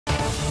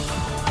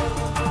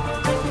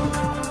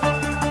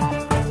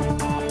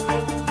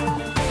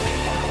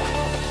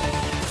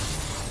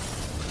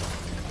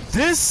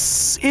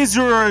This is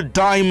your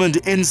Diamond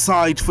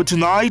Insight for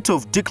tonight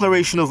of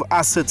Declaration of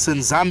Assets in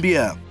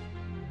Zambia.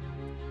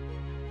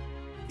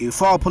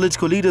 If our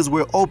political leaders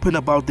were open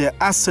about their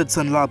assets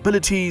and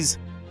liabilities,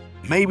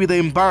 maybe the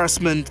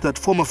embarrassment that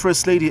former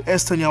First Lady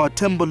Esther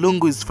Nyawatemba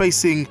Lungu is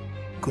facing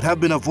could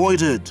have been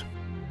avoided.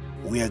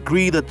 We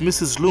agree that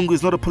Mrs. Lungu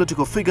is not a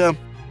political figure,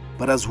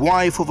 but as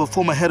wife of a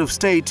former head of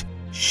state,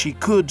 she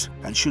could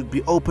and should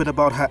be open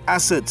about her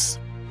assets.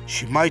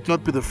 She might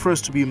not be the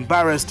first to be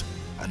embarrassed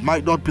and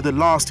might not be the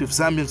last if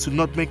Zambians do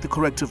not make the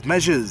corrective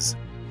measures.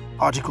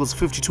 Articles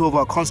 52 of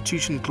our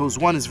Constitution, Clause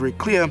 1 is very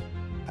clear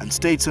and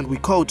states, and we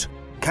quote,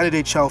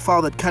 "Candidate shall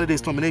file that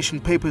candidate's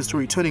nomination papers to a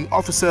returning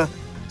officer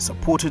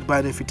supported by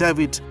an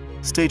affidavit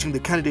stating the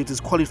candidate is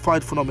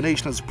qualified for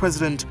nomination as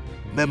President,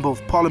 Member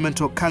of Parliament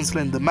or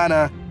Councillor in the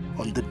manner,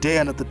 on the day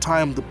and at the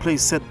time, the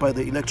place set by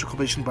the Electoral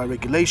Commission by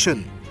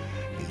regulation."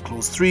 In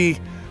Clause 3,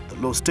 the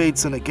law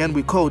states, and again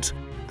we quote,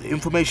 "The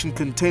information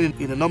contained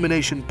in a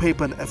nomination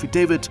paper and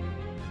affidavit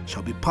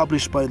shall be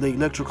published by the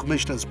Electoral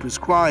Commission as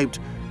prescribed,"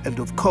 end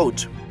of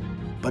quote.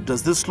 But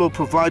does this law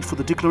provide for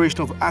the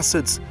declaration of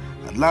assets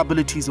and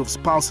liabilities of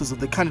spouses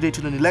of the candidate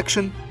in an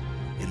election?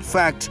 In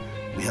fact,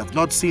 we have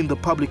not seen the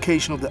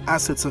publication of the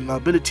assets and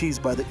liabilities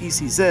by the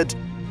ECZ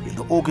in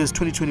the August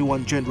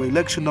 2021 general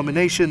election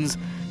nominations,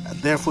 and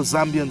therefore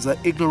Zambians are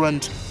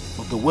ignorant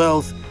of the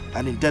wealth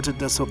and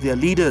indebtedness of their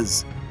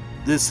leaders.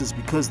 This is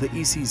because the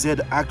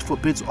ECZ Act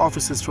forbids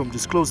officers from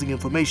disclosing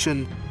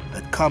information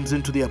that comes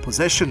into their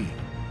possession.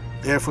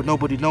 Therefore,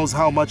 nobody knows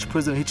how much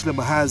President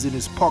Hichilema has in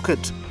his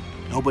pocket.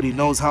 Nobody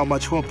knows how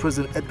much former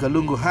President Edgar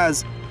Lungu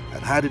has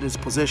and had in his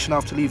possession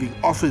after leaving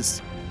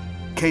office.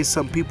 In case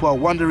some people are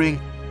wondering,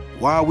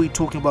 why are we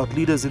talking about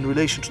leaders in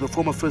relation to the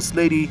former First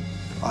Lady?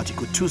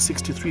 Article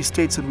 263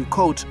 states, and we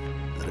quote,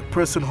 that a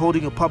person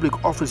holding a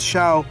public office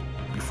shall,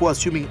 before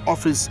assuming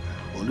office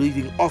or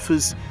leaving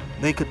office,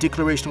 make a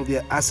declaration of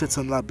their assets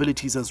and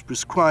liabilities as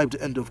prescribed,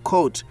 end of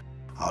quote.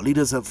 Our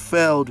leaders have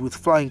failed with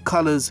flying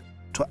colors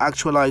to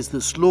actualize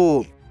this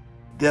law.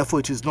 Therefore,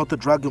 it is not the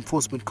Drug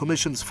Enforcement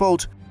Commission's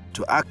fault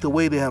to act the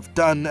way they have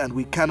done, and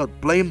we cannot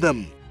blame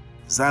them.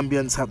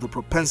 Zambians have the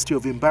propensity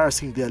of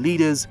embarrassing their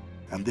leaders,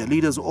 and their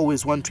leaders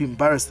always want to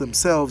embarrass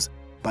themselves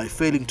by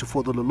failing to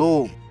follow the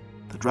law.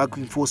 The Drug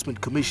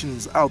Enforcement Commission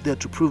is out there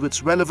to prove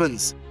its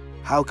relevance.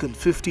 How can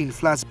 15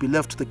 flats be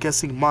left to the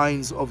guessing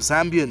minds of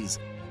Zambians?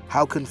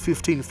 How can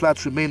 15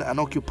 flats remain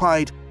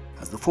unoccupied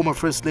as the former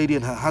First Lady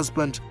and her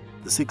husband,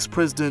 the 6th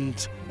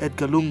President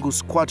Edgar Lungu,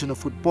 squat in a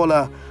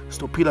footballer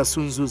Stopila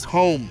Sunzu's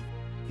home?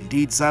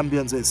 Indeed,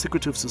 Zambians are a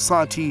secretive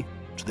society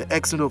to the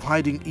extent of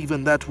hiding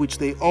even that which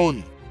they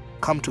own.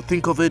 Come to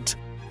think of it,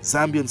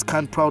 Zambians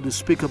can't proudly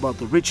speak about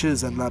the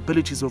riches and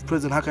liabilities of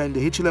President Hakainde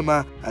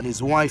Hichilema and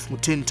his wife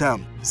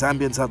Mutinta.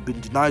 Zambians have been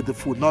denied the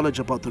full knowledge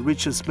about the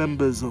richest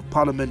members of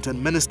parliament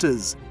and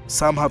ministers.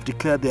 Some have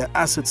declared their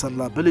assets and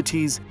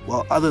liabilities,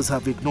 while others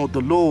have ignored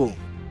the law.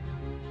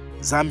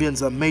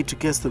 Zambians are made to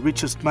guess the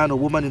richest man or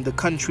woman in the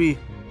country,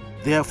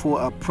 therefore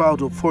are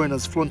proud of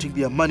foreigners flaunting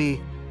their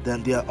money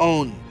than their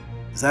own.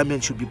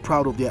 Zambians should be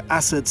proud of their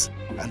assets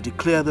and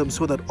declare them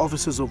so that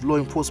officers of law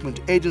enforcement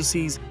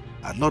agencies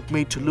are not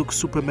made to look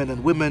supermen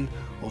and women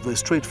of a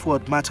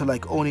straightforward matter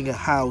like owning a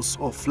house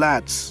or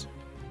flats.